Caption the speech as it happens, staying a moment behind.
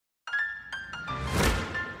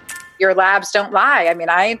your labs don't lie. I mean,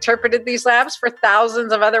 I interpreted these labs for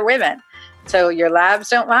thousands of other women. So your labs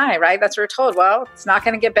don't lie, right? That's what we're told. Well, it's not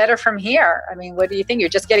going to get better from here. I mean, what do you think? You're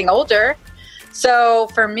just getting older. So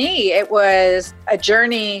for me, it was a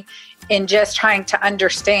journey in just trying to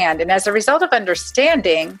understand. And as a result of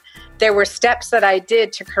understanding, there were steps that I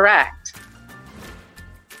did to correct.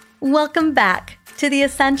 Welcome back to the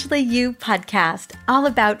Essentially You podcast, all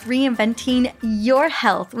about reinventing your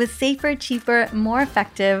health with safer, cheaper, more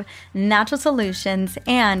effective natural solutions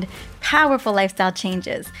and powerful lifestyle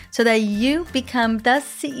changes so that you become the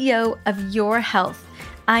CEO of your health.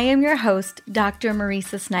 I am your host, Dr.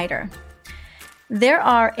 Marisa Snyder. There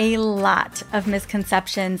are a lot of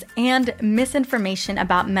misconceptions and misinformation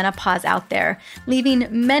about menopause out there, leaving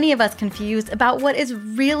many of us confused about what is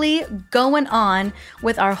really going on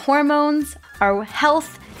with our hormones, our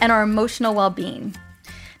health, and our emotional well-being.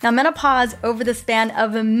 Now, menopause over the span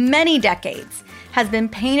of many decades has been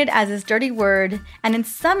painted as this dirty word and in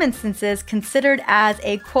some instances considered as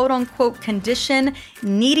a quote-unquote condition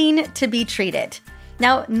needing to be treated.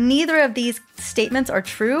 Now, neither of these statements are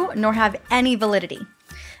true nor have any validity.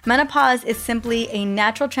 Menopause is simply a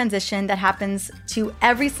natural transition that happens to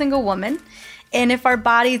every single woman. And if our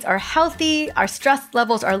bodies are healthy, our stress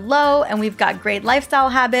levels are low, and we've got great lifestyle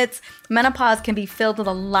habits, menopause can be filled with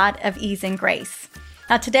a lot of ease and grace.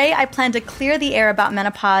 Now, today I plan to clear the air about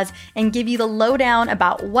menopause and give you the lowdown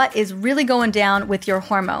about what is really going down with your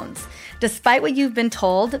hormones. Despite what you've been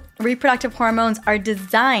told, reproductive hormones are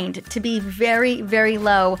designed to be very, very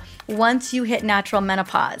low once you hit natural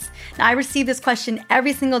menopause. Now, I receive this question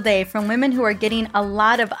every single day from women who are getting a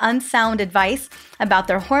lot of unsound advice about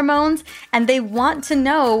their hormones, and they want to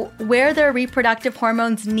know where their reproductive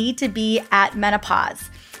hormones need to be at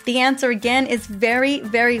menopause. The answer again is very,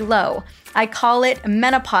 very low. I call it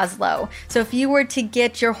menopause low. So if you were to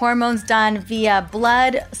get your hormones done via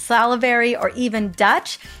blood, salivary, or even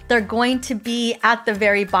Dutch, they're going to be at the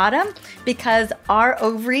very bottom because our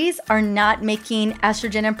ovaries are not making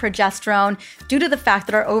estrogen and progesterone due to the fact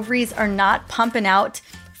that our ovaries are not pumping out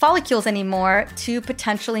follicles anymore to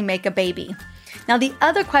potentially make a baby. Now, the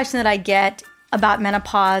other question that I get about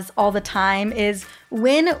menopause all the time is,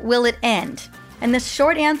 when will it end? And the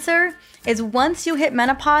short answer is, once you hit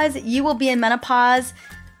menopause, you will be in menopause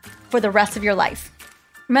for the rest of your life.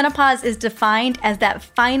 Menopause is defined as that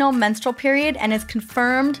final menstrual period and is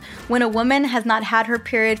confirmed when a woman has not had her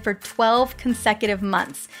period for 12 consecutive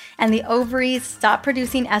months and the ovaries stop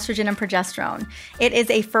producing estrogen and progesterone. It is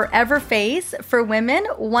a forever phase for women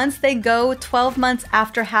once they go 12 months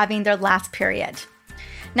after having their last period.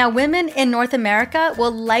 Now, women in North America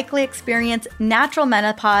will likely experience natural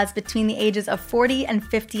menopause between the ages of 40 and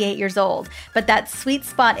 58 years old, but that sweet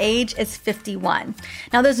spot age is 51.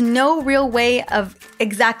 Now, there's no real way of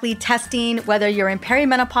exactly testing whether you're in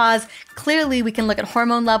perimenopause. Clearly, we can look at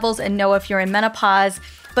hormone levels and know if you're in menopause.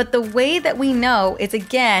 But the way that we know is,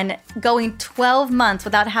 again, going 12 months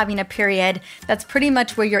without having a period. That's pretty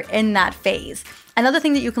much where you're in that phase. Another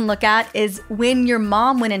thing that you can look at is when your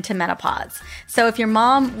mom went into menopause. So if your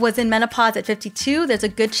mom was in menopause at 52, there's a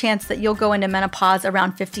good chance that you'll go into menopause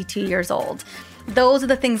around 52 years old. Those are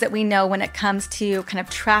the things that we know when it comes to kind of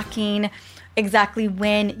tracking exactly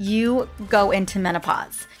when you go into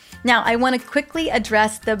menopause. Now, I want to quickly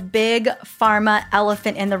address the big pharma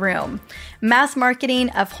elephant in the room. Mass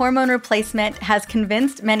marketing of hormone replacement has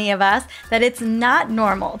convinced many of us that it's not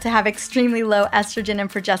normal to have extremely low estrogen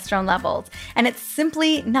and progesterone levels. And it's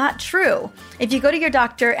simply not true. If you go to your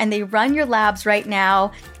doctor and they run your labs right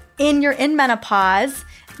now, you're in menopause,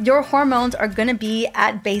 your hormones are going to be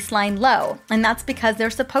at baseline low. And that's because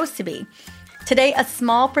they're supposed to be. Today, a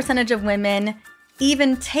small percentage of women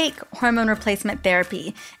even take hormone replacement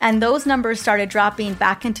therapy. And those numbers started dropping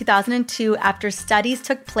back in 2002 after studies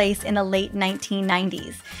took place in the late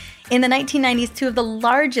 1990s. In the 1990s, two of the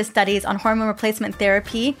largest studies on hormone replacement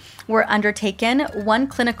therapy were undertaken, one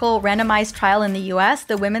clinical randomized trial in the US,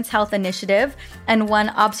 the Women's Health Initiative, and one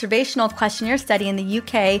observational questionnaire study in the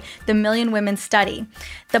UK, the Million Women Study.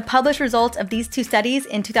 The published results of these two studies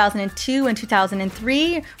in 2002 and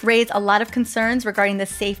 2003 raised a lot of concerns regarding the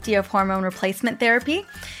safety of hormone replacement therapy.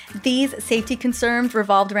 These safety concerns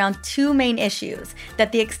revolved around two main issues: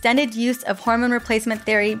 that the extended use of hormone replacement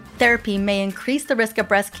therapy may increase the risk of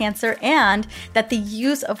breast cancer, and that the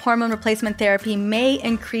use of hormone replacement therapy may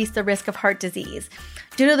increase the risk of heart disease.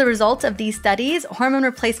 Due to the results of these studies, hormone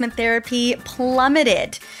replacement therapy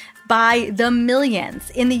plummeted by the millions.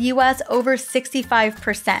 In the US, over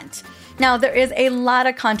 65%. Now, there is a lot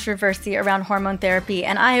of controversy around hormone therapy,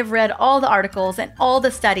 and I have read all the articles and all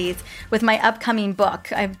the studies with my upcoming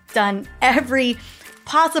book. I've done every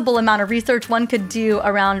possible amount of research one could do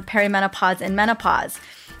around perimenopause and menopause.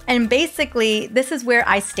 And basically, this is where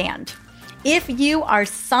I stand. If you are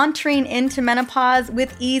sauntering into menopause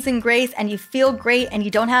with ease and grace and you feel great and you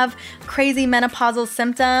don't have crazy menopausal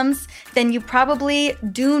symptoms, then you probably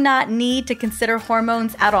do not need to consider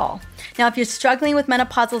hormones at all. Now, if you're struggling with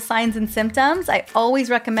menopausal signs and symptoms, I always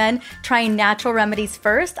recommend trying natural remedies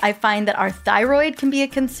first. I find that our thyroid can be a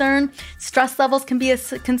concern, stress levels can be a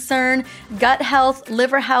concern, gut health,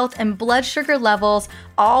 liver health, and blood sugar levels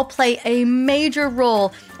all play a major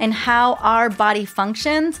role in how our body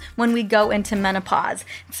functions when we go into menopause.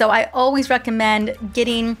 So I always recommend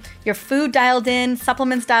getting your food dialed in,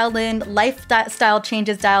 supplements dialed in, lifestyle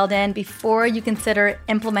changes dialed in before you consider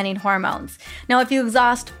implementing hormones. Now, if you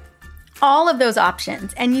exhaust all of those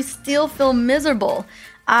options and you still feel miserable,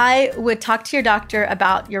 I would talk to your doctor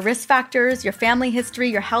about your risk factors, your family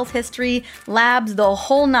history, your health history, labs, the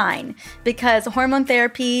whole nine, because hormone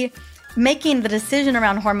therapy, making the decision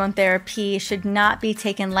around hormone therapy should not be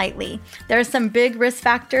taken lightly. There are some big risk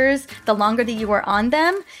factors the longer that you are on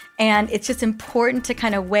them, and it's just important to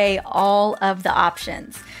kind of weigh all of the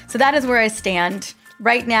options. So that is where I stand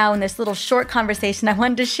right now in this little short conversation I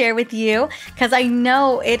wanted to share with you, because I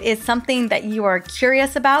know it is something that you are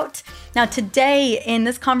curious about. Now, today in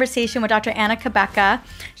this conversation with Dr. Anna Cabeca,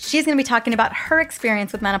 she's going to be talking about her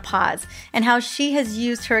experience with menopause and how she has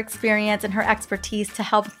used her experience and her expertise to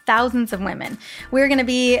help thousands of women. We're going to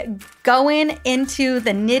be going into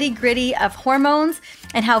the nitty-gritty of hormones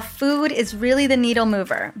and how food is really the needle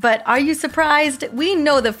mover. But are you surprised? We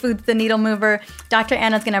know that food's the needle mover. Dr.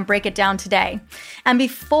 Anna's going to break it down today. And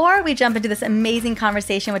before we jump into this amazing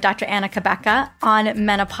conversation with Dr. Anna Cabeca on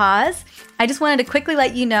menopause, I just wanted to quickly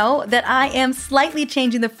let you know that I am slightly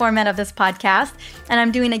changing the format of this podcast, and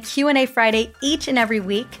I'm doing a Q&A Friday each and every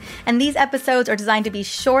week. And these episodes are designed to be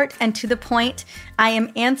short and to the point. I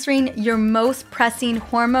am answering your most pressing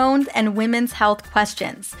hormones and women's health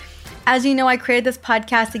questions. As you know, I created this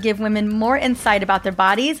podcast to give women more insight about their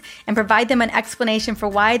bodies and provide them an explanation for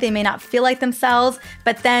why they may not feel like themselves,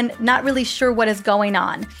 but then not really sure what is going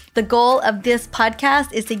on. The goal of this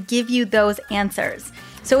podcast is to give you those answers.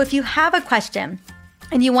 So if you have a question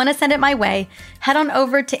and you want to send it my way, head on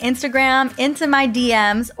over to Instagram, into my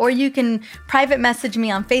DMs, or you can private message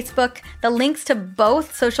me on Facebook. The links to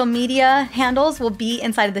both social media handles will be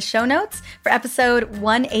inside of the show notes for episode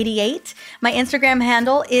 188. My Instagram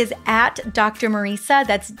handle is at Dr. Mariza,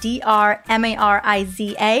 that's DrMariza.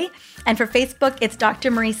 And for Facebook, it's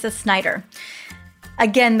Dr. Mariza Snyder.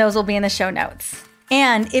 Again, those will be in the show notes.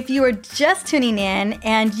 And if you are just tuning in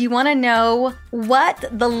and you want to know what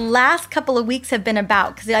the last couple of weeks have been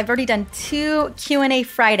about, because I've already done 2 Q&A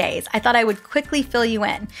Fridays, I thought I would quickly fill you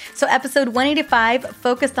in. So episode 185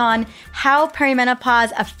 focused on how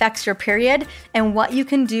perimenopause affects your period and what you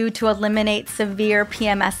can do to eliminate severe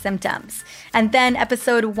PMS symptoms. And then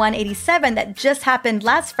episode 187 that just happened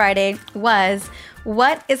last Friday was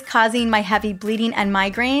what is causing my heavy bleeding and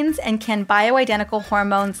migraines, and can bioidentical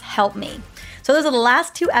hormones help me? So those are the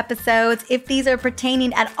last 2 episodes. If these are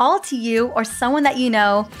pertaining at all to you or someone that you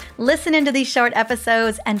know, listen into these short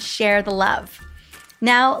episodes and share the love.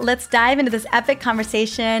 Now let's dive into this epic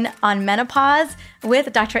conversation on menopause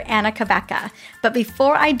with Dr. Anna Cabeca. But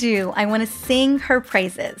before I do, I want to sing her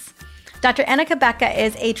praises. Dr. Anna Cabeca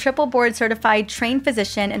is a triple board certified trained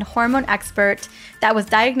physician and hormone expert that was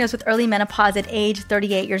diagnosed with early menopause at age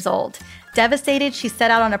 38 years old. Devastated, she set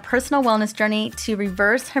out on a personal wellness journey to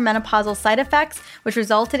reverse her menopausal side effects, which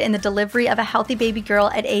resulted in the delivery of a healthy baby girl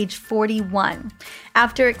at age 41.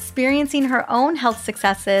 After experiencing her own health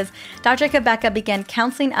successes, Dr. Cabeca began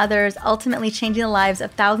counseling others, ultimately changing the lives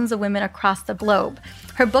of thousands of women across the globe.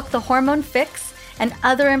 Her book, The Hormone Fix, and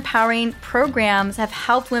other empowering programs have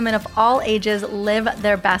helped women of all ages live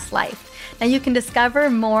their best life. Now you can discover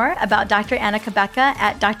more about Dr. Anna Cabeca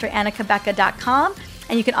at drannacabeca.com,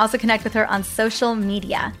 and you can also connect with her on social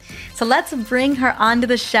media. So let's bring her onto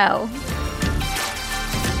the show.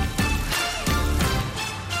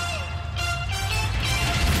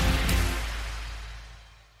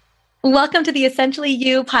 Welcome to the Essentially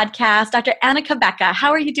You podcast, Dr. Anna Cabeca.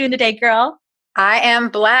 How are you doing today, girl? I am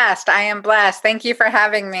blessed. Thank you for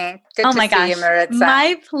having me. Good to see you, Mariza.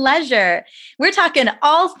 My pleasure. We're talking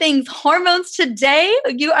all things hormones today.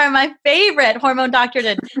 You are my favorite hormone doctor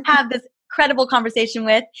to have this incredible conversation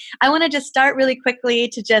with. I want to just start really quickly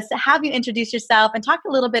to just have you introduce yourself and talk a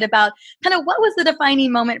little bit about kind of what was the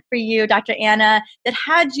defining moment for you, Dr. Anna, that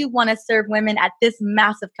had you want to serve women at this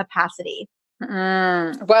massive capacity?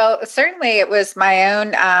 Well, certainly it was my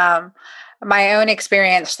own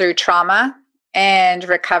experience through trauma and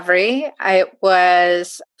recovery. It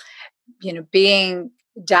was being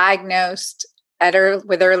diagnosed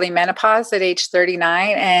with early menopause at age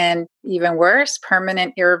 39, and even worse,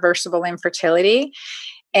 permanent irreversible infertility.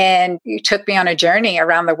 And you took me on a journey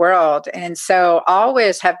around the world. And so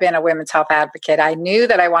always have been a women's health advocate. I knew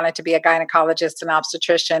that I wanted to be a gynecologist and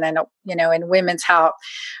obstetrician and, in women's health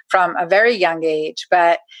from a very young age.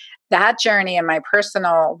 But that journey in my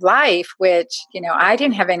personal life, which, I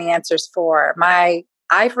didn't have any answers for, my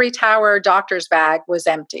ivory tower doctor's bag was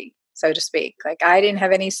empty, so to speak. Like I didn't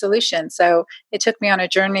have any solution. So it took me on a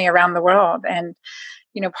journey around the world. And,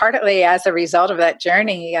 partly as a result of that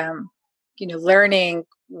journey, learning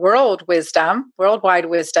worldwide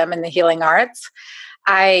wisdom in the healing arts,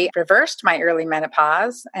 I reversed my early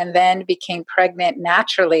menopause and then became pregnant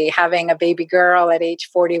naturally, having a baby girl at age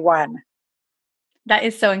 41. That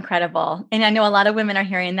is so incredible. And I know a lot of women are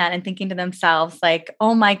hearing that and thinking to themselves like,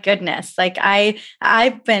 oh my goodness, like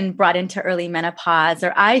I've been brought into early menopause,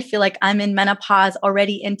 or I feel like I'm in menopause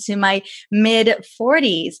already into my mid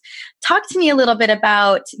 40s. Talk to me a little bit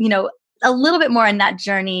about, a little bit more on that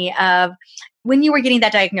journey of when you were getting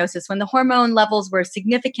that diagnosis, when the hormone levels were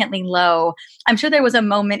significantly low. I'm sure there was a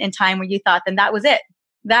moment in time where you thought, then that was it.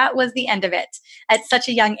 That was the end of it at such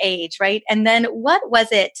a young age, right? And then what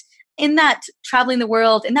was it in that traveling the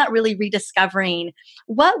world and that really rediscovering?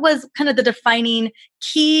 What was kind of the defining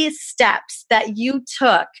key steps that you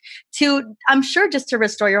took to, I'm sure, just to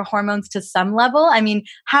restore your hormones to some level? I mean,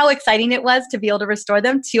 how exciting it was to be able to restore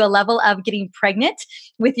them to a level of getting pregnant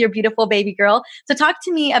with your beautiful baby girl. So talk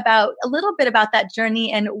to me about a little bit about that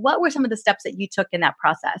journey and what were some of the steps that you took in that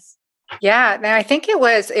process? Yeah, now I think it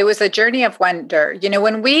was a journey of wonder.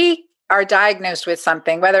 When we are diagnosed with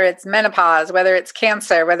something, whether it's menopause, whether it's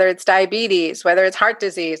cancer, whether it's diabetes, whether it's heart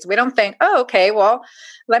disease, we don't think, oh, okay, well,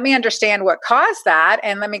 let me understand what caused that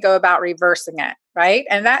and let me go about reversing it, right?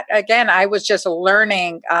 And that, again, I was just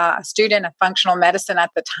learning, a student of functional medicine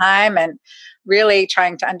at the time and really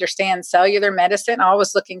trying to understand cellular medicine,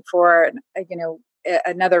 always looking for,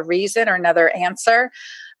 another reason or another answer.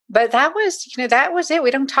 But that was it.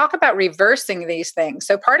 We don't talk about reversing these things.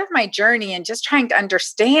 So part of my journey and just trying to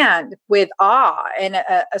understand with awe and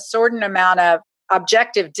a certain amount of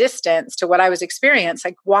objective distance to what I was experiencing,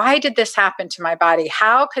 like, why did this happen to my body?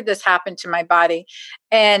 How could this happen to my body?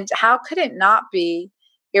 And how could it not be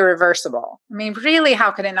irreversible? I mean, really,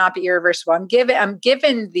 how could it not be irreversible? I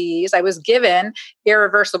was given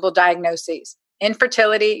irreversible diagnoses.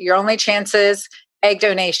 Infertility, your only chances, egg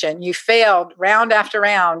donation. You failed round after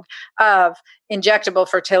round of injectable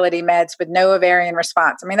fertility meds with no ovarian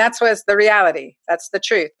response. I mean, that was the reality. That's the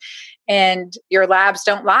truth. And your labs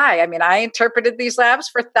don't lie. I mean, I interpreted these labs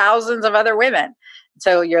for thousands of other women.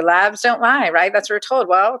 So your labs don't lie, right? That's what we're told.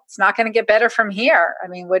 Well, it's not going to get better from here. I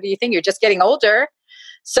mean, what do you think? You're just getting older.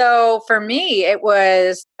 So for me, it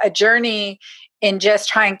was a journey in just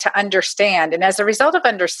trying to understand. And as a result of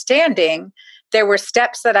understanding, there were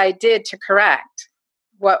steps that I did to correct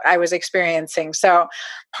what I was experiencing. So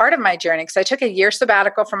part of my journey, because I took a year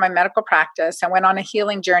sabbatical from my medical practice and went on a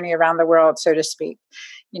healing journey around the world, so to speak.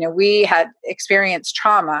 We had experienced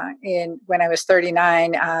trauma when I was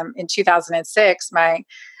 39. In 2006,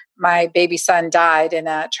 my baby son died in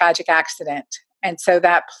a tragic accident. And so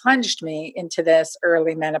that plunged me into this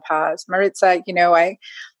early menopause. Maritza,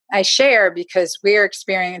 I share because we're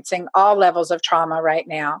experiencing all levels of trauma right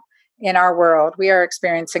now in our world. We are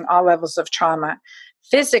experiencing all levels of trauma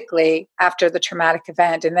physically after the traumatic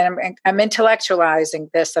event. And then I'm intellectualizing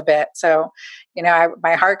this a bit. So,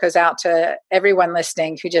 my heart goes out to everyone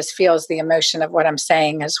listening who just feels the emotion of what I'm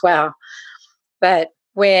saying as well. But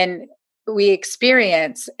when we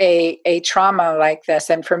experience a trauma like this,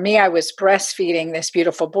 and for me, I was breastfeeding this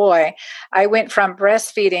beautiful boy. I went from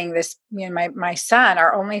breastfeeding this, my son,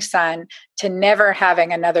 our only son, to never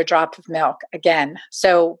having another drop of milk again.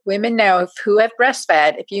 So women know who have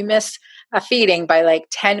breastfed, if you miss a feeding by like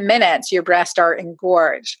 10 minutes, your breasts are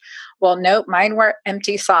engorged. Well, nope, mine were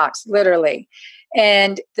empty socks, literally.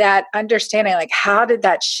 And that understanding, like, how did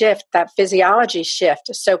that shift, that physiology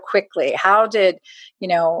shift so quickly? How did,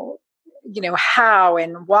 how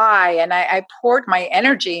and why? And I poured my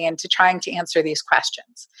energy into trying to answer these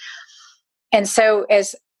questions. And so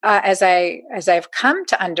as I've come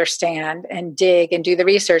to understand and dig and do the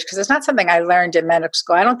research, because it's not something I learned in medical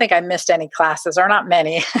school. I don't think I missed any classes, or not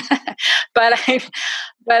many, but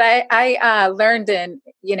I learned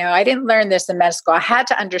I didn't learn this in medical school. I had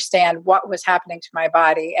to understand what was happening to my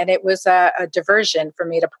body, and it was a diversion for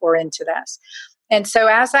me to pour into this. And so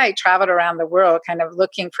as I traveled around the world, kind of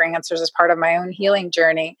looking for answers as part of my own healing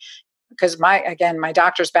journey, because my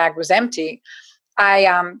doctor's bag was empty,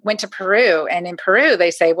 I went to Peru, and in Peru,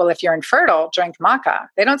 they say, well, if you're infertile, drink maca.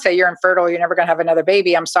 They don't say you're infertile, you're never going to have another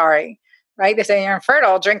baby. I'm sorry. Right? They say you're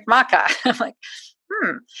infertile, drink maca. I'm like,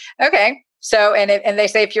 okay. So, and they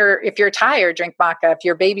say, if you're tired, drink maca. If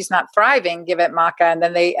your baby's not thriving, give it maca. And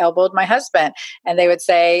then they elbowed my husband, and they would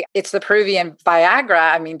say, it's the Peruvian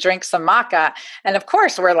Viagra. I mean, drink some maca. And of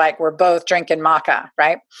course we're both drinking maca,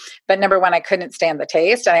 right? But number one, I couldn't stand the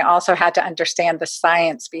taste. And I also had to understand the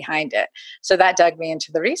science behind it. So that dug me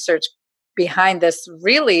into the research behind this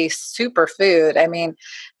really superfood. I mean,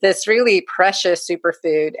 this really precious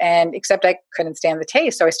superfood. And except I couldn't stand the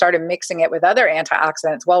taste. So I started mixing it with other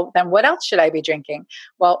antioxidants. Well, then what else should I be drinking?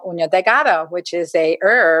 Well, uña de gato, which is a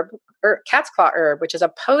cat's claw herb, which is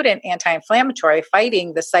a potent anti-inflammatory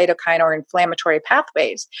fighting the cytokine or inflammatory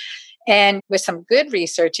pathways. And with some good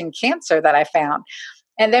research in cancer that I found.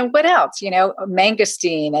 And then what else?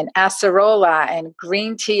 Mangosteen and acerola and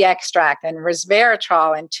green tea extract and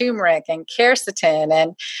resveratrol and turmeric and quercetin.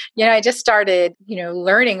 And, I just started,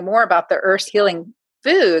 learning more about the earth's healing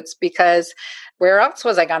foods, because where else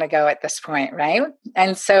was I going to go at this point, right?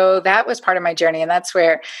 And so that was part of my journey. And that's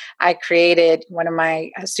where I created one of my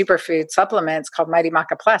superfood supplements called Mighty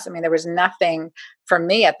Maca Plus. I mean, there was nothing for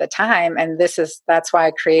me at the time. And that's why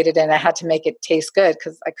I created it. And I had to make it taste good,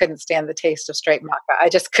 because I couldn't stand the taste of straight maca. I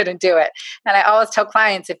just couldn't do it. And I always tell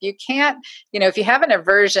clients, if you can't, if you have an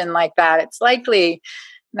aversion like that, it's likely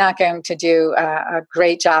not going to do a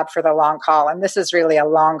great job for the long haul. And this is really a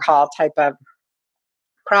long haul type of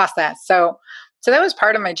process. So that was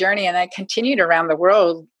part of my journey. And I continued around the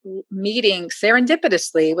world meeting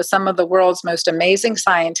serendipitously with some of the world's most amazing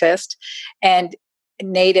scientists and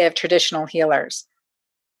native traditional healers.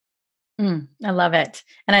 I love it.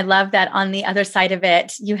 And I love that on the other side of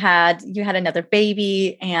it, you had another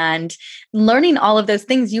baby, and learning all of those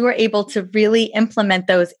things, you were able to really implement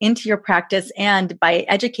those into your practice and by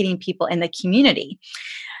educating people in the community.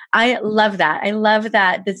 I love that. I love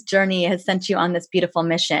that this journey has sent you on this beautiful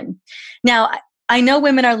mission. Now, I know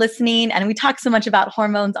women are listening, and we talk so much about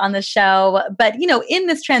hormones on the show, but in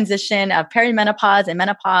this transition of perimenopause and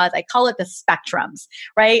menopause, I call it the spectrums,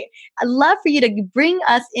 right? I'd love for you to bring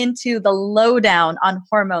us into the lowdown on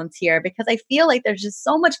hormones here, because I feel like there's just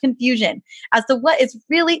so much confusion as to what is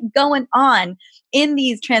really going on in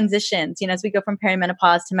these transitions, as we go from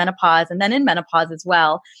perimenopause to menopause and then in menopause as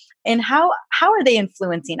well. And how are they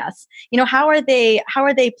influencing us? How are they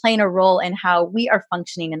playing a role in how we are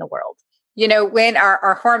functioning in the world? When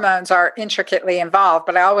our hormones are intricately involved,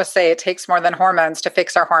 but I always say it takes more than hormones to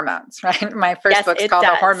fix our hormones, right? My first book's called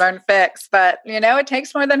The Hormone Fix, but it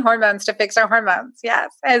takes more than hormones to fix our hormones.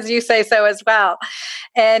 Yes, as you say so as well.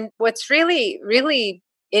 And what's really, really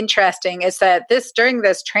interesting is that during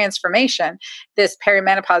this transformation, this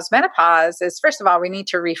perimenopause, menopause is, first of all, we need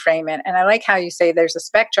to reframe it. And I like how you say there's a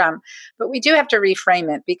spectrum, but we do have to reframe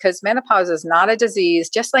it, because menopause is not a disease,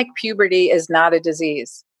 just like puberty is not a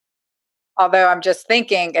disease. Although I'm just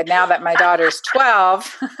thinking, and now that my daughter's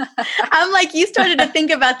 12. I'm like, you started to think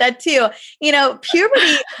about that too.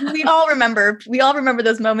 Puberty, we all remember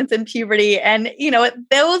those moments in puberty. And,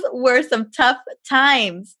 those were some tough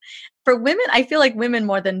times for women. I feel like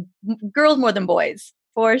girls more than boys,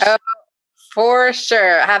 for sure. For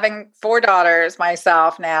sure. Having 4 daughters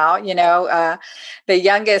myself now, the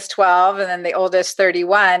youngest 12 and then the oldest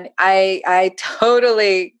 31, I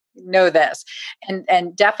totally know this.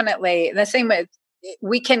 And definitely the same with,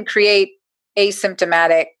 we can create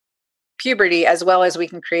asymptomatic puberty as well as we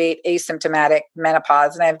can create asymptomatic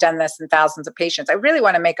menopause. And I've done this in thousands of patients. I really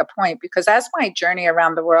want to make a point, because as my journey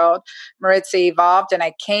around the world, Maritza, evolved and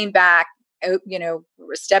I came back,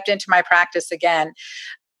 stepped into my practice again,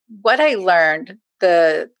 what I learned,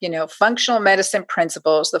 the functional medicine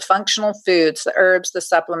principles, the functional foods, the herbs, the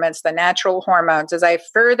supplements, the natural hormones, as I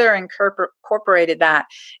further incorporated that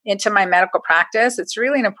into my medical practice, it's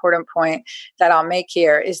really an important point that I'll make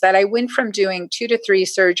here, is that I went from doing 2 to 3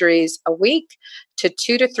 surgeries a week to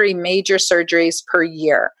 2 to 3 major surgeries per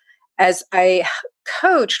year. As I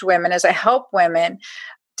coached women, as I help women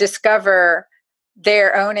discover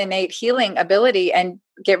their own innate healing ability and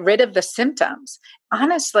get rid of the symptoms.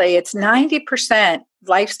 Honestly, it's 90%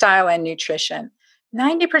 lifestyle and nutrition.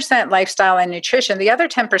 90% lifestyle and nutrition. The other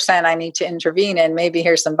 10% I need to intervene in. Maybe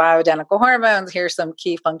here's some bioidentical hormones, here's some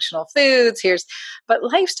key functional foods, but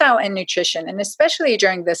lifestyle and nutrition, and especially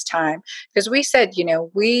during this time, because we said,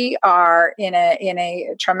 we are in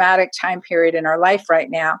a traumatic time period in our life right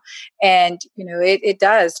now. And, it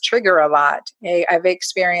does trigger a lot. I've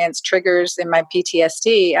experienced triggers in my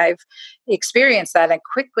PTSD. I've experienced that and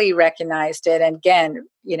quickly recognized it. And again,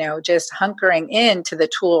 just hunkering into the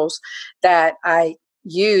tools that I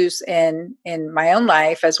use in my own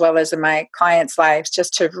life as well as in my clients' lives,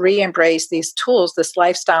 just to re-embrace these tools, this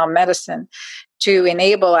lifestyle medicine, to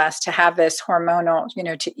enable us to have this hormonal,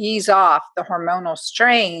 to ease off the hormonal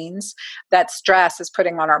strains that stress is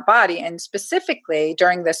putting on our body. And specifically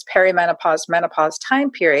during this perimenopause, menopause time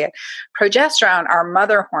period, progesterone, our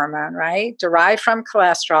mother hormone, right, derived from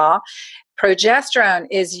cholesterol, progesterone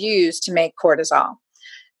is used to make cortisol.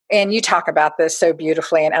 And you talk about this so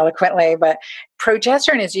beautifully and eloquently, but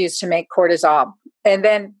progesterone is used to make cortisol. And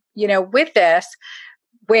then, with this,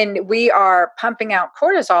 when we are pumping out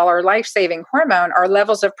cortisol, our life-saving hormone, our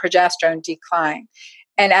levels of progesterone decline.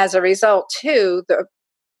 And as a result, too,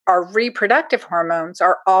 our reproductive hormones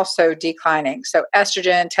are also declining. So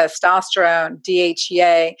estrogen, testosterone,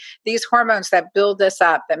 DHEA, these hormones that build us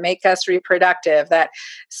up, that make us reproductive, that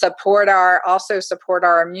support our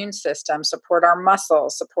immune system, support our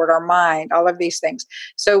muscles, support our mind, all of these things.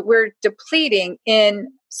 So we're depleting in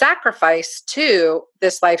sacrifice to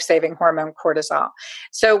this life-saving hormone cortisol.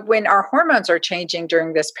 So when our hormones are changing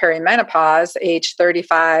during this perimenopause, age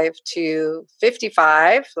 35 to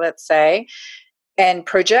 55, let's say, and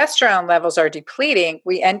progesterone levels are depleting,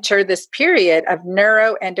 we enter this period of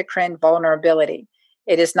neuroendocrine vulnerability.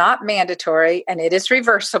 It is not mandatory and it is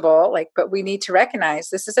reversible, but we need to recognize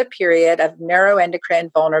this is a period of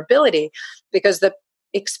neuroendocrine vulnerability, because the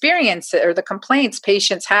experience or the complaints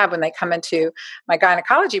patients have when they come into my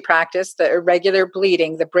gynecology practice, the irregular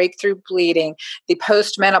bleeding, the breakthrough bleeding, the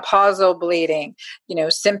postmenopausal bleeding,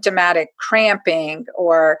 symptomatic cramping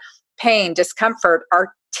or pain, discomfort,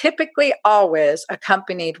 are typically always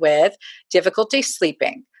accompanied with difficulty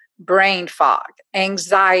sleeping, brain fog,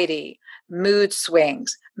 anxiety, mood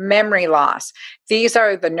swings, memory loss. These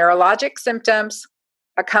are the neurologic symptoms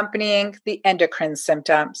accompanying the endocrine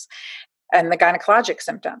symptoms and the gynecologic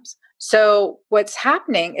symptoms. So what's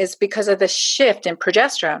happening is because of the shift in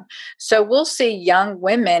progesterone. So we'll see young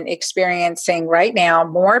women experiencing right now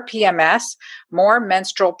more PMS, more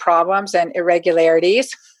menstrual problems and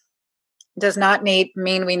irregularities. Does not mean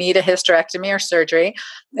we need a hysterectomy or surgery.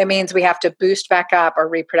 It means we have to boost back up our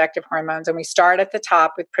reproductive hormones. And we start at the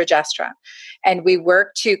top with progesterone. And we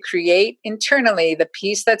work to create internally the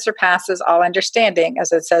peace that surpasses all understanding,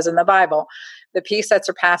 as it says in the Bible, the peace that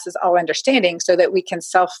surpasses all understanding, so that we can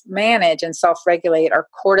self-manage and self-regulate our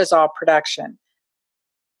cortisol production.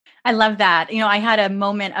 I love that. I had a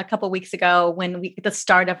moment a couple of weeks ago the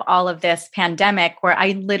start of all of this pandemic, where I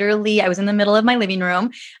was in the middle of my living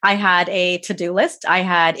room. I had a to-do list, I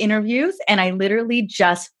had interviews, and I literally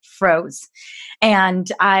just froze.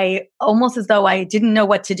 And I almost, as though I didn't know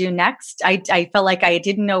what to do next. I felt like I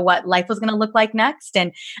didn't know what life was going to look like next.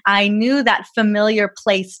 And I knew that familiar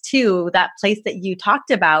place too, that place that you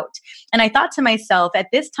talked about. And I thought to myself, at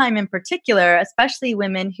this time in particular, especially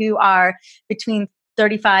women who are between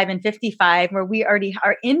 35 and 55, where we already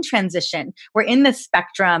are in transition. We're in the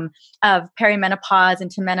spectrum of perimenopause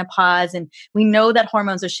into menopause, and we know that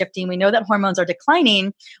hormones are shifting. We know that hormones are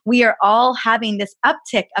declining. We are all having this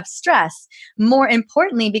uptick of stress. More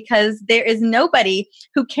importantly, because there is nobody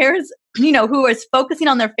who cares, who is focusing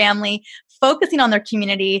on their family, focusing on their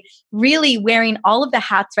community, really wearing all of the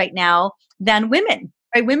hats right now than women.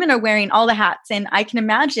 Right? Women are wearing all the hats. And I can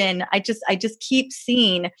imagine, I just keep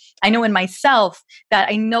seeing, I know in myself that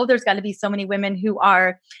I know there's got to be so many women who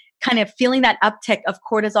are kind of feeling that uptick of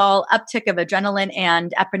cortisol, uptick of adrenaline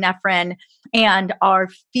and epinephrine, and are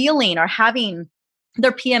having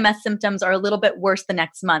their PMS symptoms are a little bit worse the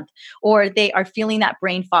next month, or they are feeling that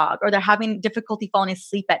brain fog, or they're having difficulty falling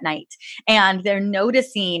asleep at night, and they're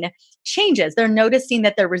noticing changes. They're noticing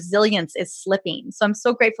that their resilience is slipping. So I'm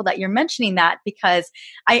so grateful that you're mentioning that, because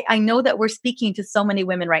I know that we're speaking to so many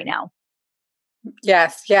women right now.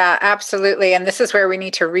 Yes, yeah, absolutely. And this is where we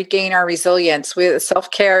need to regain our resilience.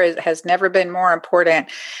 Self-care has never been more important.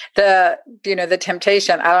 The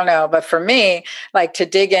temptation, I don't know, but for me, to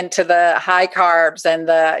dig into the high carbs and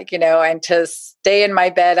and to stay in my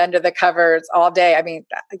bed under the covers all day. I mean,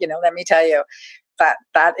 let me tell you,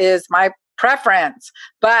 that is my preference.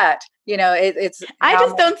 But it's. I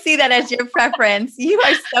just don't see that as your preference. You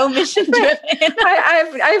are so mission driven.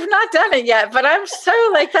 I've not done it yet, but I'm so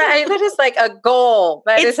that. That is like a goal.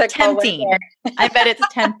 It's tempting. I bet it's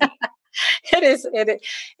tempting. It is,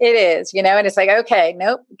 and it's okay,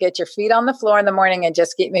 nope, get your feet on the floor in the morning and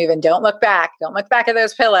just keep moving. Don't look back. Don't look back at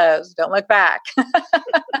those pillows. Don't look back.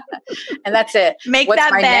 And that's it. Make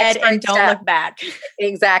that bed and don't look back.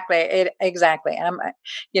 Exactly. Exactly. And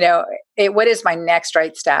what is my next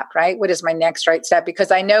right step, right? What is my next right step?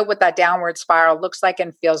 Because I know what that downward spiral looks like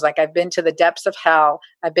and feels like. I've been to the depths of hell.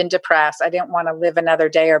 I've been depressed. I didn't want to live another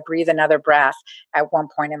day or breathe another breath at one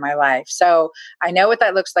point in my life. So I know what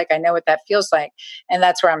that looks like. I know what that feels like. And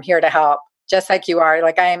that's where I'm here to help. Just like you are,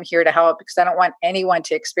 like I am here to help, because I don't want anyone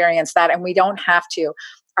to experience that. And we don't have to.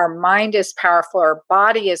 Our mind is powerful. Our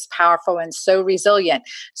body is powerful and so resilient.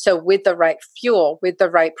 So with the right fuel, with the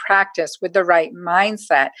right practice, with the right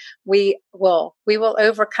mindset, we will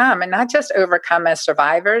overcome, and not just overcome as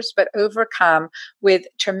survivors, but overcome with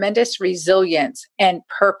tremendous resilience and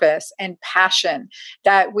purpose and passion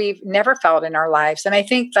that we've never felt in our lives. And I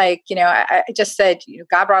think, like, I just said,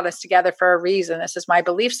 God brought us together for a reason. This is my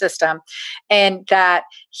belief system. And that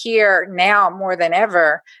here now more than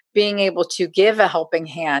ever, being able to give a helping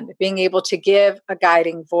hand, being able to give a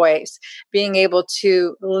guiding voice, being able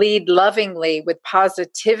to lead lovingly with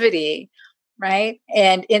positivity, right?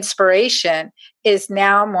 And inspiration is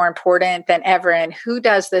now more important than ever. And who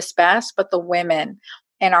does this best but the women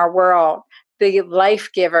in our world, the life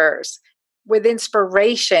givers with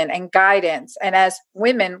inspiration and guidance. And as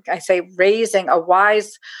women, I say, raising a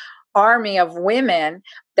wise army of women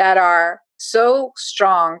that are so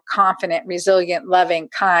strong, confident, resilient, loving,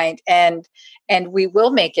 kind, and we will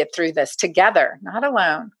make it through this together, not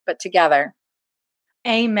alone, but together.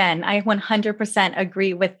 Amen. I 100%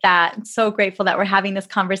 agree with that. I'm so grateful that we're having this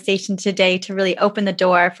conversation today to really open the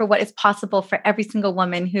door for what is possible for every single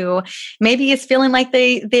woman who maybe is feeling like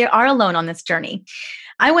they are alone on this journey.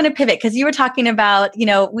 I want to pivot because you were talking about,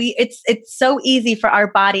 it's so easy for our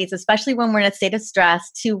bodies, especially when we're in a state of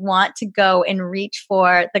stress, to want to go and reach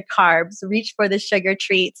for the carbs, reach for the sugar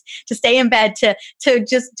treats, to stay in bed, to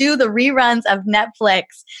just do the reruns of Netflix.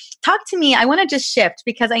 Talk to me. I want to just shift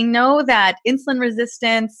because I know that insulin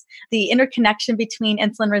resistance, the interconnection between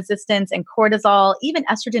insulin resistance and cortisol, even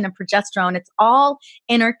estrogen and progesterone, it's all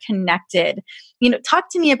interconnected. Talk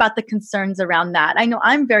to me about the concerns around that. I know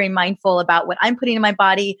I'm very mindful about what I'm putting in my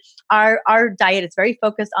body. Our diet is very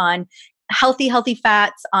focused on healthy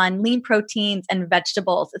fats, on lean proteins and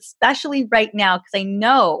vegetables, especially right now, because I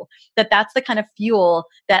know that that's the kind of fuel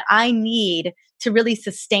that I need to really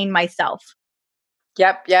sustain myself.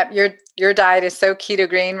 Yep. Your diet is so keto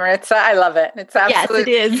green, Maritza. I love it. It's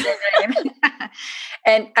absolutely yes, it is. keto green.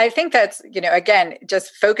 And I think that's, again,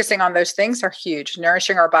 just focusing on those things are huge.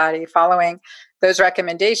 Nourishing our body, following those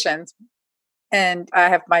recommendations. And I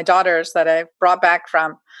have my daughters that I've brought back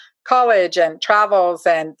from college and travels,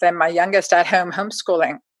 and then my youngest at home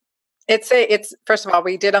homeschooling. It's first of all,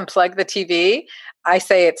 we did unplug the TV. I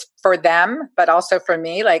say it's for them, but also for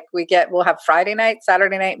me. Like we'll have Friday night,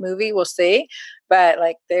 Saturday night movie. We'll see, but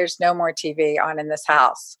like there's no more TV on in this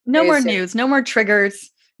house. No more news, no more triggers,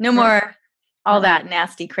 no more all that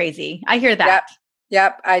nasty, crazy. I hear that.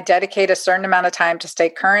 Yep. I dedicate a certain amount of time to stay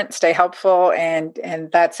current, stay helpful, and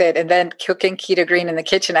that's it. And then cooking keto green in the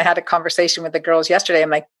kitchen. I had a conversation with the girls yesterday. I'm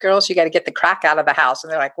like, girls, you got to get the crack out of the house.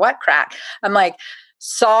 And they're like, what crack? I'm like,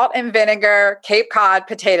 salt and vinegar, Cape Cod,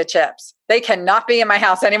 potato chips. They cannot be in my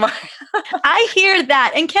house anymore. I hear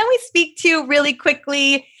that. And can we speak to really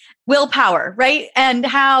quickly willpower, right? And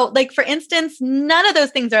how, like, for instance, none of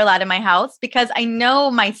those things are allowed in my house because I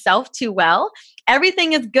know myself too well.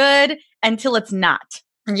 Everything is good until it's not.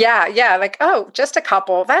 Yeah. Like, oh, just a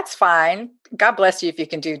couple. That's fine. God bless you if you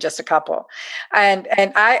can do just a couple. And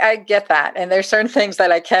I get that. And there's certain things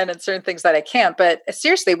that I can and certain things that I can't. But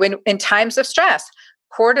seriously, when in times of stress,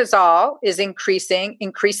 cortisol is increasing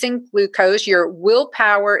glucose. Your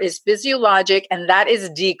willpower is physiologic, and that is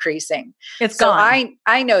decreasing. It's gone.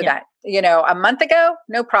 I know that. A month ago,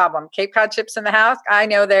 no problem. Cape Cod chips in the house. I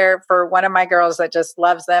know they're for one of my girls that just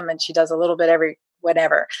loves them, and she does a little bit every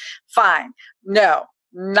whatever. Fine. No,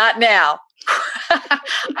 not now.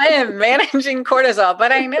 I am managing cortisol,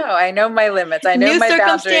 but I know my limits. I know new my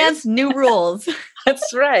circumstance, boundaries. New rules.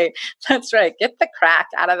 That's right. Get the crack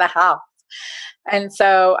out of the house. And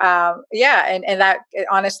so, and that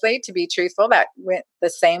honestly, to be truthful, that went the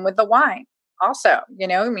same with the wine. Also,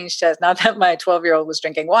 she says, not that my 12-year-old was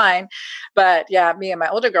drinking wine, but yeah, me and my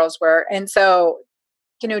older girls were. And so,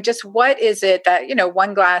 just what is it that,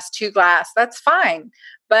 1 glass, 2 glass, that's fine.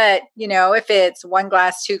 But, if it's 1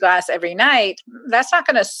 glass, 2 glass every night, that's not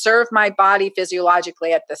going to serve my body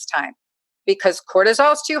physiologically at this time because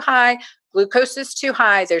cortisol is too high. Glucose is too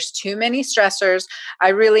high. There's too many stressors. I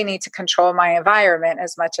really need to control my environment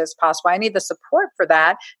as much as possible. I need the support for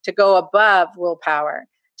that to go above willpower,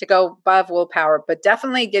 but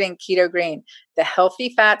definitely getting keto green. the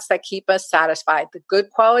healthy fats that keep us satisfied, the good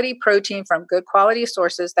quality protein from good quality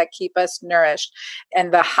sources that keep us nourished,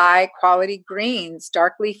 and the high quality greens,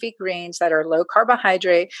 dark leafy greens that are low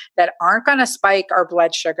carbohydrate, that aren't going to spike our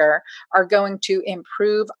blood sugar, are going to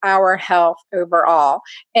improve our health overall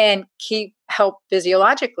and help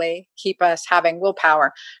physiologically keep us having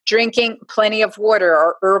willpower. Drinking plenty of water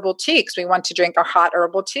or herbal tea, because we want to drink a hot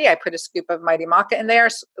herbal tea. I put a scoop of Mighty Maca in there,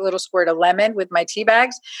 a little squirt of lemon with my tea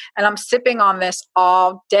bags, and I'm sipping on this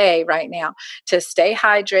all day right now to stay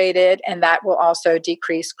hydrated, and that will also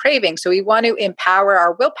decrease craving. So we want to empower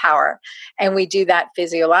our willpower, and we do that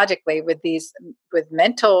physiologically with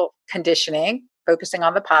mental conditioning, focusing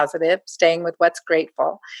on the positive, staying with what's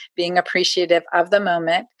grateful, being appreciative of the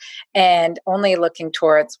moment, and only looking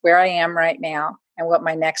towards where I am right now and what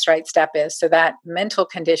my next right step is. So that mental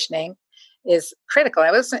conditioning is critical.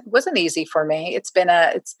 It wasn't easy for me. It's been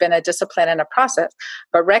a discipline and a process,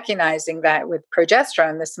 but recognizing that with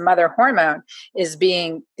progesterone, this mother hormone is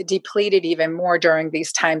being depleted even more during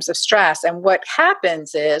these times of stress. And what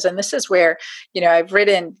happens is, and this is where, I've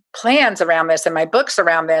written plans around this and my books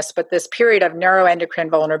around this, but this period of neuroendocrine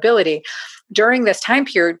vulnerability, during this time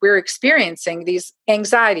period, we're experiencing these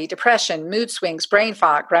anxiety, depression, mood swings, brain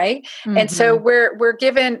fog, right? Mm-hmm. And so we're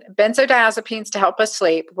given benzodiazepines to help us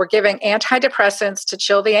sleep. We're giving antidepressants to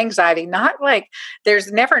chill the anxiety. Not like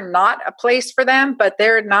there's never not a place for them, but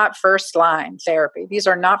they're not first line therapy. These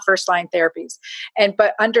are not first line therapies.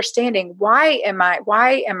 But understanding why am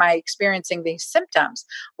I experiencing these symptoms?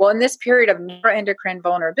 Well, in this period of neuroendocrine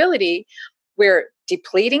vulnerability, we're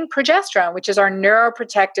depleting progesterone, which is our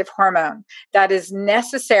neuroprotective hormone that is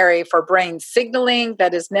necessary for brain signaling,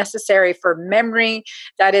 that is necessary for memory,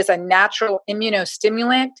 that is a natural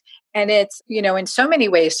immunostimulant. And it's, in so many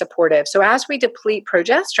ways supportive. So as we deplete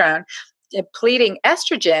progesterone, depleting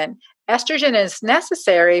estrogen is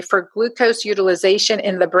necessary for glucose utilization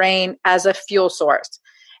in the brain as a fuel source.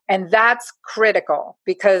 And that's critical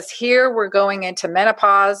because here we're going into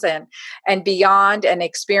menopause and beyond and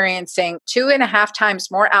experiencing 2.5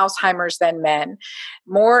 times more Alzheimer's than men,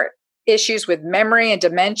 more issues with memory and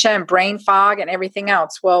dementia and brain fog and everything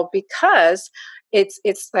else. Well, because it's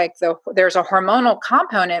like there's a hormonal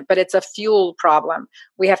component, but it's a fuel problem.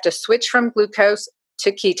 We have to switch from glucose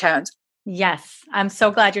to ketones. Yes. I'm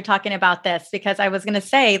so glad you're talking about this because I was going to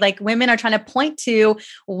say, women are trying to point to,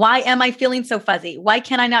 why am I feeling so fuzzy? Why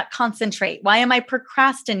can I not concentrate? Why am I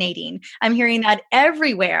procrastinating? I'm hearing that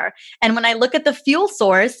everywhere. And when I look at the fuel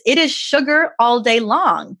source, it is sugar all day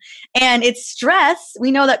long. And it's stress.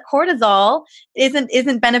 We know that cortisol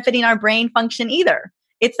isn't benefiting our brain function either.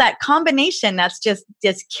 It's that combination that's just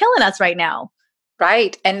killing us right now.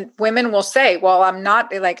 Right. And women will say, well, I'm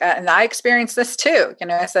not and I experienced this too.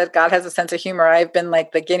 I said, God has a sense of humor. I've been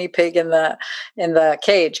like the guinea pig in the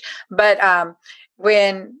cage. But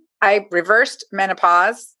when I reversed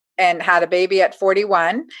menopause and had a baby at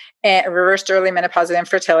 41 and reversed early menopause and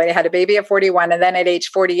infertility, had a baby at 41. And then at age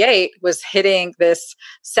 48 was hitting this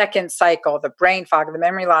second cycle, the brain fog, the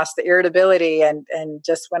memory loss, the irritability, and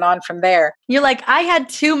just went on from there. You're like, I had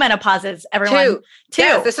 2 menopauses, everyone. Two.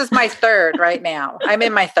 Yes, this is my third right now. I'm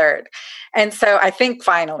in my third. And so I think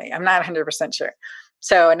finally, I'm not 100% sure.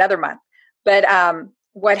 So another month. But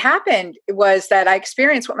what happened was that I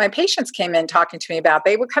experienced what my patients came in talking to me about.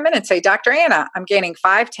 They would come in and say, Dr. Anna, I'm gaining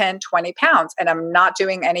 5, 10, 20 pounds, and I'm not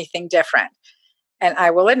doing anything different. And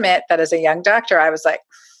I will admit that as a young doctor, I was like,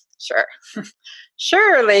 sure,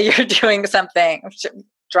 surely you're doing something.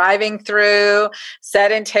 Driving through,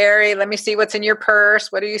 sedentary, let me see what's in your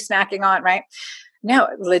purse. What are you snacking on, right? No,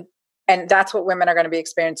 and that's what women are going to be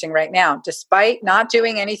experiencing right now. Despite not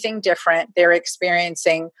doing anything different, they're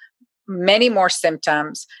experiencing many more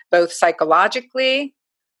symptoms, both psychologically,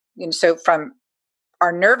 so from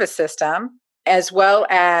our nervous system, as well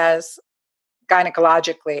as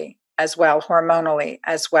gynecologically, as well, hormonally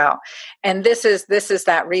as well. And this is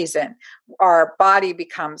that reason. Our body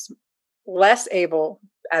becomes less able,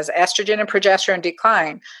 as estrogen and progesterone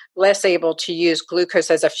decline, less able to use glucose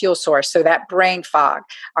as a fuel source. So that brain fog,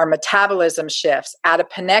 our metabolism shifts,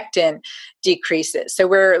 adiponectin decreases. So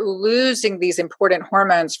we're losing these important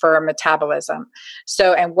hormones for our metabolism.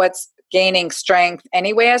 So, and what's gaining strength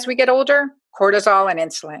anyway as we get older? Cortisol and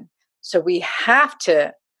insulin. So we have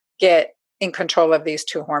to get in control of these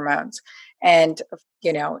 2 hormones and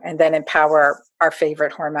then empower our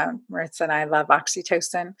favorite hormone. Maritza and I love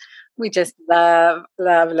oxytocin. We just love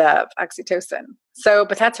oxytocin. So,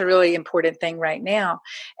 but that's a really important thing right now.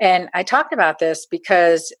 And I talked about this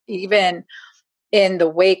because even in the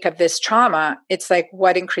wake of this trauma, it's like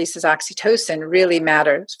what increases oxytocin really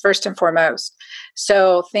matters first and foremost.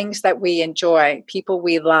 So things that we enjoy, people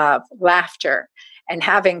we love, laughter, and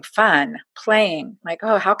having fun, playing, like,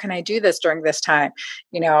 oh, how can I do this during this time?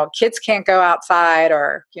 Kids can't go outside,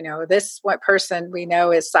 or, this what person we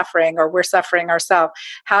know is suffering, or we're suffering ourselves.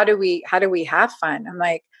 How do we have fun? I'm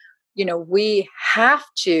like, we have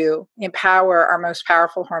to empower our most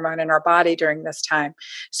powerful hormone in our body during this time.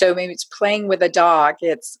 So maybe it's playing with a dog,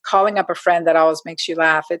 it's calling up a friend that always makes you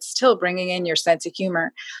laugh, it's still bringing in your sense of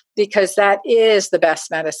humor, because that is the best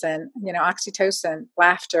medicine. Oxytocin,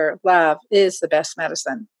 laughter, love is the best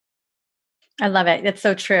medicine. I love it. That's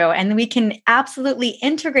so true. And we can absolutely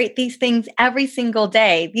integrate these things every single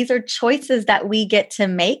day. These are choices that we get to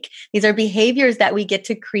make. These are behaviors that we get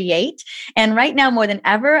to create. And right now, more than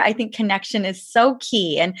ever, I think connection is so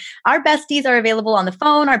key. And our besties are available on the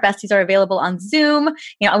phone. Our besties are available on Zoom.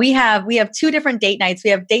 We have 2 different date nights.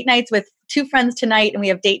 We have date nights with 2 friends tonight, and we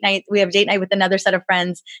have date night with another set of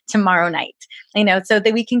friends tomorrow night. So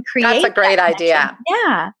that we can create. That's a great idea.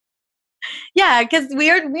 Yeah. Yeah, because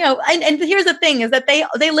we are, and here's the thing is that they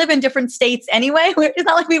live in different states anyway. It's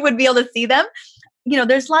not like we would be able to see them.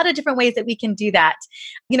 There's a lot of different ways that we can do that.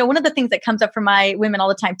 One of the things that comes up for my women all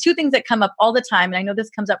the time, 2 things that come up all the time, and I know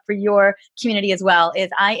this comes up for your community as well,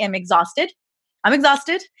 is I am exhausted. I'm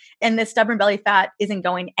exhausted, and this stubborn belly fat isn't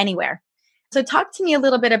going anywhere. So talk to me a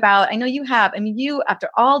little bit about, I know you after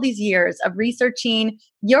all these years of researching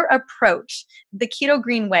your approach, the Keto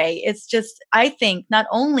Green Way, it's just, I think not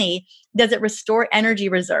only does it restore energy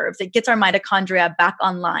reserves, it gets our mitochondria back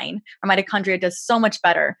online. Our mitochondria does so much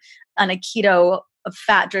better on a keto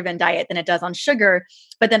fat-driven diet than it does on sugar.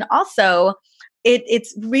 But then also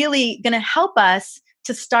it's really going to help us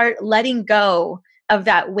to start letting go of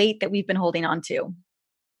that weight that we've been holding on to.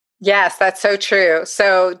 Yes, that's so true.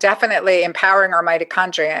 So definitely empowering our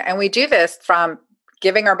mitochondria. And we do this from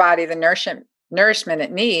giving our body the nourishment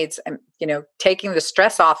it needs, and, taking the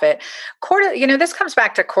stress off it. This comes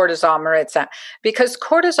back to cortisol, Maritza, because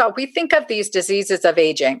cortisol, we think of these diseases of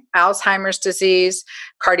aging, Alzheimer's disease,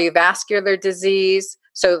 cardiovascular disease.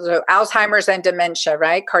 So Alzheimer's and dementia,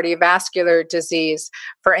 right? Cardiovascular disease,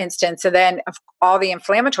 for instance, and then all the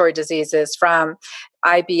inflammatory diseases from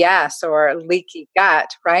IBS or leaky gut,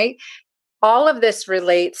 right? All of this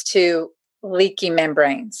relates to leaky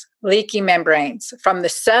membranes from the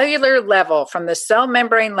cellular level, from the cell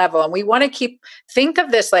membrane level. And we want to think of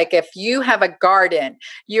this like if you have a garden,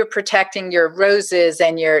 you're protecting your roses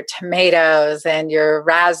and your tomatoes and your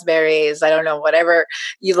raspberries, I don't know, whatever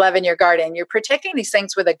you love in your garden. You're protecting these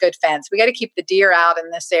things with a good fence. We got to keep the deer out in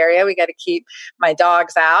this area. We got to keep my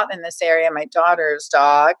dogs out in this area, my daughter's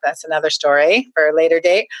dog. That's another story for a later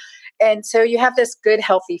date. And so you have this good,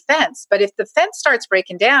 healthy fence. But if the fence starts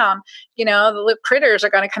breaking down, the little critters are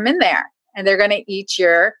going to come in there and they're going to eat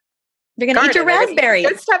your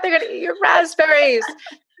raspberries. They're going to eat your raspberries,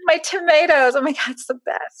 my tomatoes. Oh my God, it's the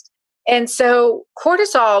best. And so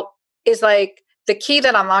cortisol is like the key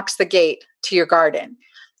that unlocks the gate to your garden.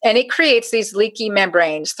 And it creates these leaky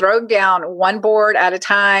membranes, throwing down one board at a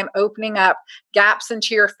time, opening up gaps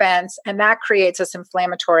into your fence. And that creates this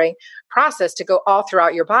inflammatory process to go all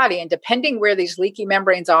throughout your body. And depending where these leaky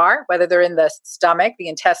membranes are, whether they're in the stomach, the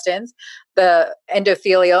intestines, the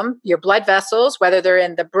endothelium, your blood vessels, whether they're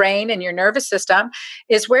in the brain and your nervous system,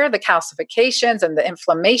 is where the calcifications and the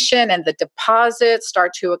inflammation and the deposits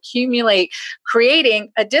start to accumulate,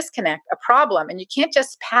 creating a disconnect, a problem. And you can't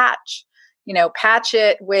just patch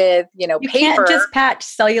it with, you paper. Can't just patch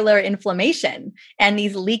cellular inflammation and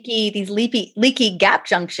these leaky gap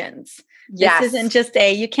junctions. Yes. This isn't just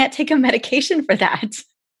you can't take a medication for that.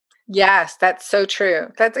 Yes, that's so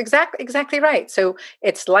true. That's exactly right. So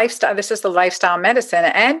it's lifestyle. This is the lifestyle medicine.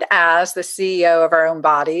 And as the CEO of our own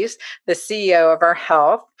bodies, the CEO of our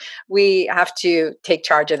health, we have to take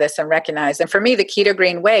charge of this and recognize. And for me, the Keto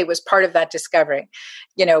Green Way was part of that discovery.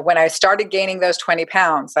 When I started gaining those 20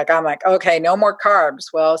 pounds, I'm like, okay, no more carbs.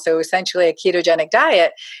 Well, so essentially a ketogenic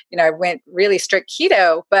diet, I went really strict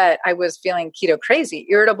keto, but I was feeling keto crazy,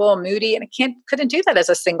 irritable, moody, and I couldn't do that as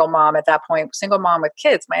a single mom at that point, single mom with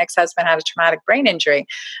kids. My ex-husband had a traumatic brain injury.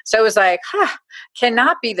 So it was like,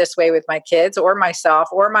 cannot be this way with my kids or myself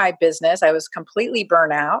or my business. I was completely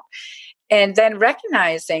burnt out. And then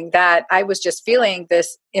recognizing that I was just feeling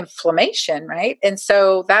this inflammation, right? And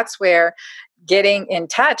so that's where getting in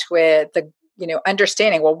touch with the,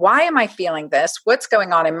 understanding, well, why am I feeling this? What's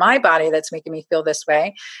going on in my body that's making me feel this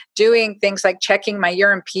way? Doing things like checking my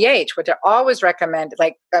urine pH, which I always recommend.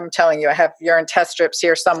 Like I'm telling you, I have urine test strips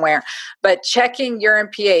here somewhere, but checking urine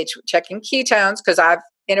pH, checking ketones, because I've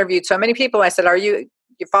interviewed so many people. I said, are you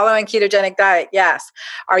You following ketogenic diet? Yes.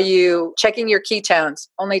 Are you checking your ketones?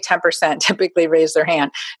 Only 10% typically raise their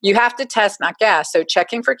hand. You have to test, not gas. So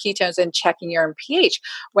checking for ketones and checking urine pH.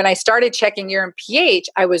 When I started checking urine pH,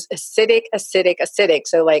 I was acidic.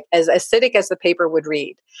 So like as acidic as the paper would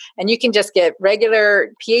read. And you can just get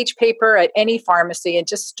regular pH paper at any pharmacy and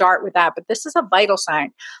just start with that. But this is a vital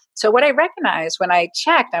sign. So what I recognized when I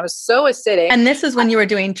checked, I was so acidic. And this is when you were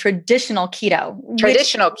doing traditional keto. Which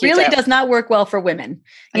really does not work well for women.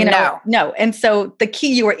 No. And so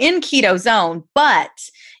you were in keto zone, but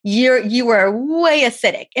you were way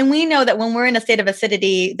acidic. And we know that when we're in a state of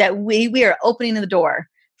acidity, that we are opening the door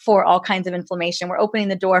for all kinds of inflammation. We're opening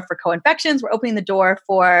the door for co-infections. We're opening the door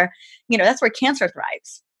for, that's where cancer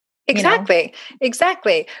thrives. Exactly.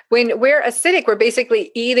 When we're acidic, we're basically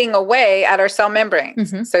eating away at our cell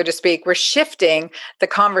membranes, so to speak. We're shifting the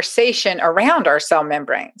conversation around our cell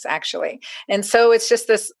membranes, actually. And so it's just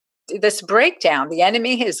this breakdown. The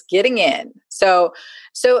enemy is getting in. So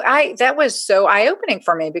that was so eye-opening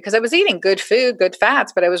for me because I was eating good food, good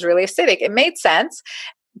fats, but I was really acidic. It made sense,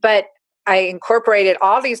 but I incorporated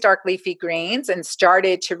all these dark leafy greens and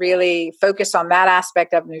started to really focus on that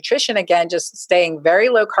aspect of nutrition again, just staying very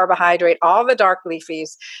low carbohydrate, all the dark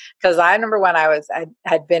leafies. Because I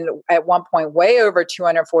had been at one point way over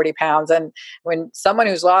 240 pounds. And when someone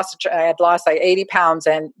I had lost like 80 pounds,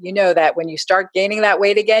 and you know that when you start gaining that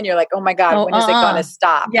weight again, you're like, oh my God, when is it going to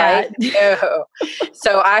stop? Yeah. Right? No.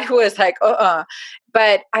 So I was like,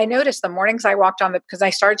 But I noticed the mornings I walked because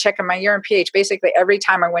I started checking my urine pH basically every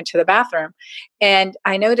time I went to the bathroom. And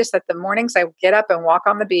I noticed that the mornings I would get up and walk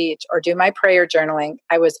on the beach or do my prayer journaling,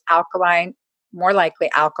 I was more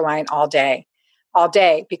likely alkaline all day,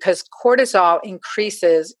 because cortisol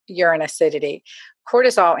increases urine acidity.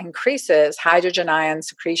 Cortisol increases hydrogen ion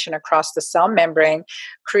secretion across the cell membrane,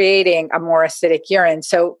 creating a more acidic urine.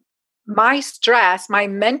 So my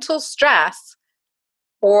mental stress,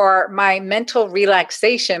 or my mental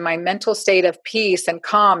relaxation, my mental state of peace and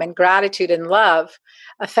calm and gratitude and love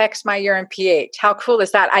affects my urine pH. How cool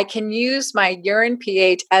is that? I can use my urine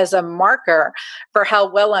pH as a marker for how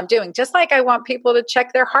well I'm doing. Just like I want people to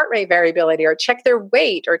check their heart rate variability or check their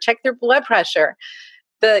weight or check their blood pressure.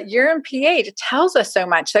 The urine pH tells us so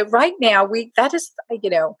much. So right now, that is,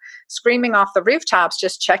 screaming off the rooftops,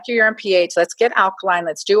 just check your urine pH. Let's get alkaline.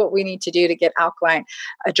 Let's do what we need to do to get alkaline,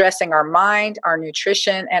 addressing our mind, our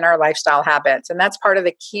nutrition, and our lifestyle habits. And that's part of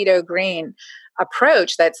the keto green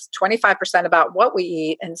approach. That's 25% about what we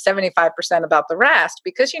eat and 75% about the rest.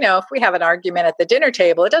 Because, if we have an argument at the dinner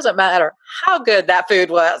table, it doesn't matter how good that food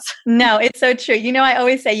was. No, it's so true. I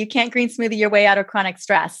always say you can't green smoothie your way out of chronic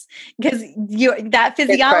stress because that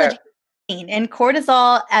physiology and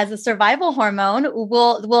cortisol as a survival hormone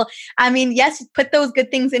will yes, put those good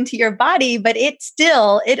things into your body, but it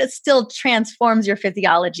still transforms your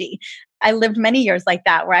physiology. I lived many years like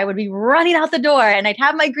that where I would be running out the door and I'd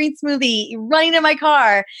have my green smoothie running in my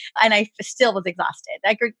car and I still was exhausted.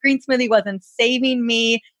 That green smoothie wasn't saving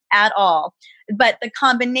me at all. But the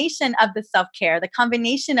combination of the self-care, the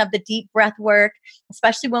combination of the deep breath work,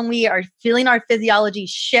 especially when we are feeling our physiology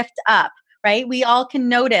shift up, right? We all can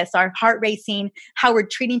notice our heart racing, how we're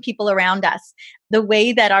treating people around us, the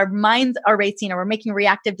way that our minds are racing or we're making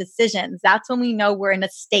reactive decisions. That's when we know we're in a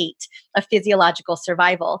state of physiological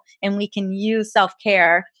survival. And we can use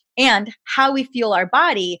self-care and how we feel our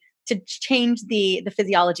body to change the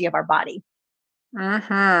physiology of our body. And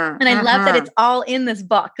I love that it's all in this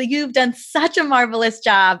book. You've done such a marvelous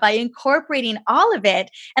job by incorporating all of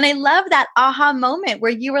it. And I love that aha moment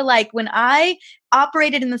where you were like, when I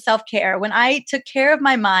operated in the self-care, when I took care of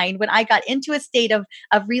my mind, when I got into a state of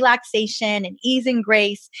relaxation and ease and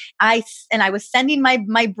grace, I was sending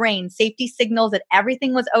my brain safety signals that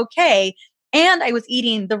everything was okay. And I was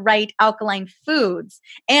eating the right alkaline foods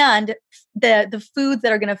and the foods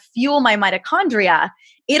that are going to fuel my mitochondria.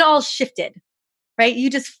 It all shifted. Right?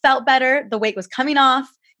 You just felt better. The weight was coming off.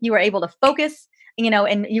 You were able to focus,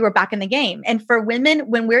 and you were back in the game. And for women,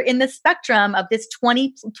 when we're in the spectrum of this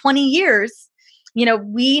 20 years,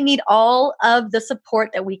 we need all of the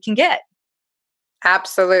support that we can get.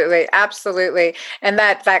 Absolutely. And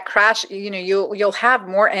that crash, you'll have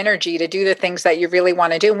more energy to do the things that you really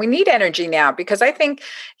want to do. And we need energy now because I think,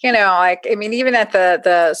 even at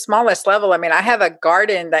the smallest level, I have a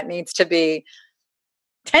garden that needs to be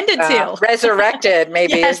tended to. Resurrected,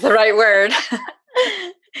 maybe is the right word.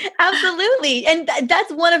 Absolutely. And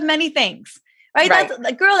that's one of many things. right? Right. That's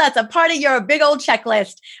like, girl, that's a part of your big old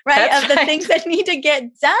checklist, right? That's of the right. things that need to get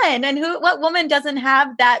done. And what woman doesn't have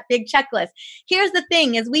that big checklist? Here's the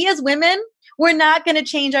thing is we as women, we're not going to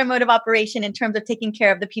change our mode of operation in terms of taking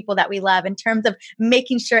care of the people that we love, in terms of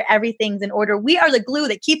making sure everything's in order. We are the glue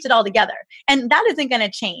that keeps it all together. And that isn't going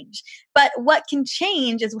to change. But what can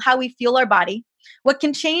change is how we fuel our body. What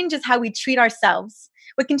can change is how we treat ourselves.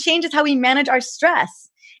 What can change is how we manage our stress.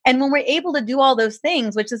 And when we're able to do all those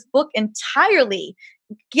things, which this book entirely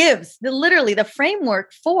gives literally the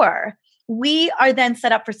framework for, we are then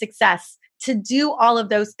set up for success to do all of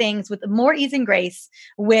those things with more ease and grace,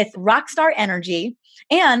 with rock star energy,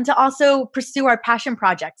 and to also pursue our passion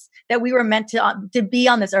projects that we were meant to be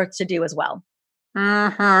on this earth to do as well.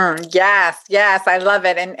 Mm-hmm. Yes, I love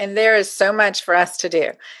it. And there is so much for us to do.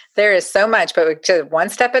 There is so much, but we take one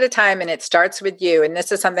step at a time, and it starts with you. And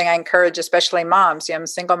this is something I encourage, especially moms. I'm a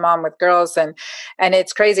single mom with girls, and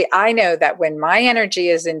it's crazy. I know that when my energy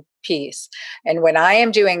is in peace, and when I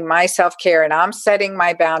am doing my self-care and I'm setting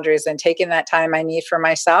my boundaries and taking that time I need for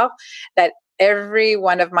myself, that every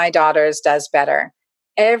one of my daughters does better.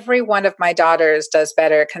 Every one of my daughters does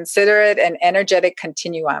better. Consider it an energetic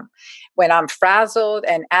continuum. When I'm frazzled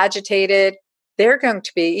and agitated, they're going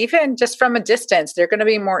to be, even just from a distance, they're going to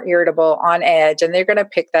be more irritable, on edge, and they're going to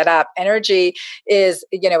pick that up. Energy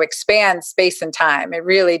expands space and time. It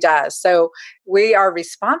really does. So we are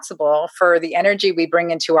responsible for the energy we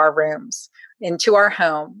bring into our rooms, into our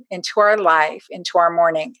home, into our life, into our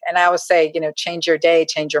morning. And I always say, change your day,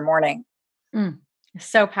 change your morning.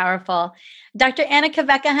 So powerful. Dr. Anna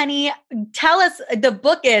Cabeca, honey, tell us, the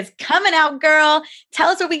book is coming out, girl. Tell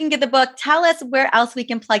us where we can get the book. Tell us where else we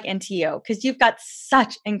can plug into you, because you've got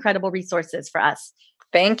such incredible resources for us.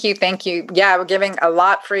 Thank you. Yeah, we're giving a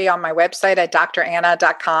lot free on my website at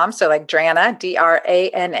dranna.com. So like Dranna, DRANNA.com.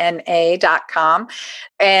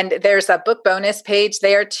 And there's a book bonus page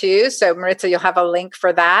there too. So Maritza, you'll have a link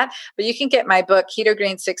for that. But you can get my book, Keto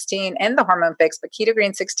Green 16 and the Hormone Fix. But Keto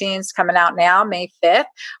Green 16 is coming out now, May 5th,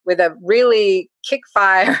 with a really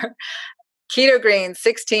kick-fire Keto Green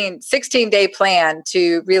 16-day plan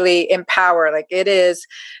to really empower. Like, it is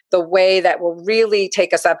the way that will really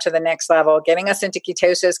take us up to the next level, getting us into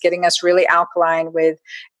ketosis, getting us really alkaline with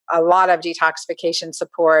a lot of detoxification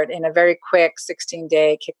support in a very quick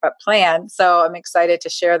 16-day kick-butt plan. So I'm excited to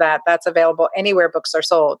share that. That's available anywhere books are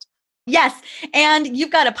sold. Yes. And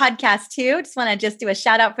you've got a podcast too. Just want to do a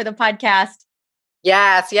shout out for the podcast.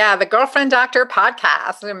 Yes. Yeah. The Girlfriend Doctor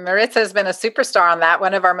podcast. Maritza has been a superstar on that.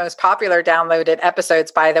 One of our most popular downloaded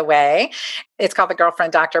episodes, by the way. It's called the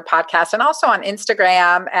Girlfriend Doctor podcast, and also on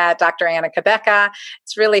Instagram at Dr. Anna Cabeca.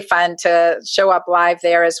 It's really fun to show up live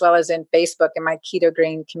there, as well as in Facebook in my Keto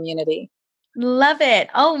Green community. Love it.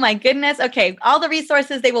 Oh my goodness. Okay. All the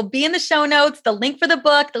resources, they will be in the show notes, the link for the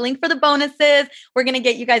book, the link for the bonuses. We're going to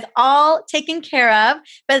get you guys all taken care of,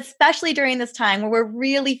 but especially during this time where we're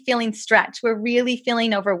really feeling stretched, we're really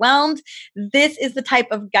feeling overwhelmed. This is the type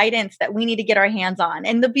of guidance that we need to get our hands on.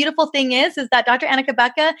 And the beautiful thing is that Dr. Anna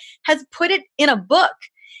Cabeca has put it in a book,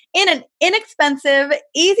 in an inexpensive,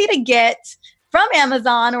 easy to get, from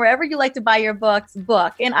Amazon or wherever you like to buy your book.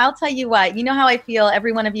 And I'll tell you what, you know how I feel,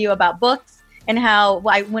 every one of you, about books, and how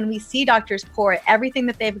when we see doctors pour everything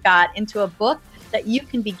that they've got into a book that you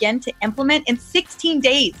can begin to implement in 16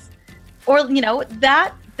 days, or,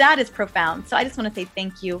 that is profound. So I just want to say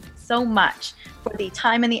thank you so much for the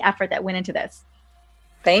time and the effort that went into this.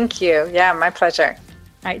 Thank you. Yeah, my pleasure.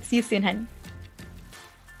 All right. See you soon, honey.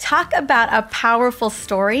 Talk about a powerful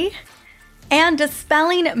story. And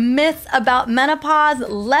dispelling myths about menopause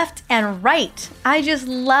left and right. I just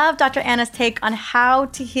love Dr. Anna's take on how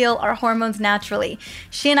to heal our hormones naturally.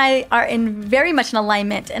 She and I are very much in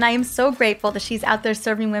alignment, and I am so grateful that she's out there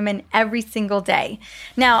serving women every single day.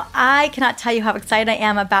 Now, I cannot tell you how excited I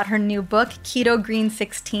am about her new book, Keto Green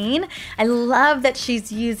 16. I love that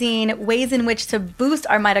she's using ways in which to boost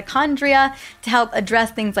our mitochondria to help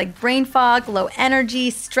address things like brain fog, low energy,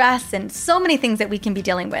 stress, and so many things that we can be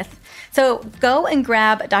dealing with. So go and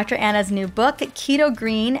grab Dr. Anna's new book, Keto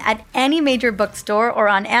Green, at any major bookstore or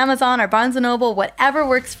on Amazon or Barnes & Noble, whatever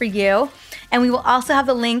works for you. And we will also have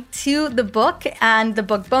the link to the book and the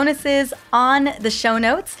book bonuses on the show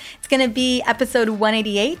notes. It's going to be episode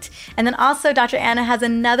 188. And then also Dr. Anna has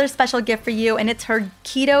another special gift for you, and it's her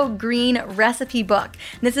Keto Green recipe book.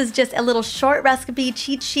 This is just a little short recipe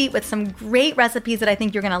cheat sheet with some great recipes that I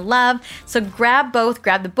think you're going to love. So grab both,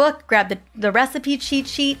 grab the book, grab the recipe cheat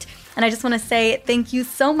sheet. And And I just want to say thank you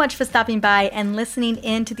so much for stopping by and listening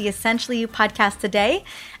in to the Essentially You podcast today.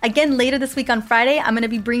 Again, later this week on Friday, I'm going to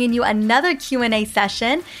be bringing you another Q&A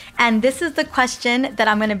session. And this is the question that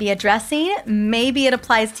I'm going to be addressing. Maybe it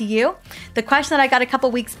applies to you. The question that I got a couple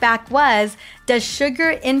weeks back was, does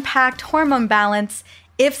sugar impact hormone balance?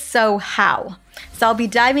 If so, how? So I'll be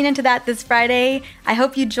diving into that this Friday. I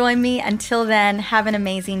hope you join me. Until then, have an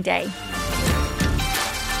amazing day.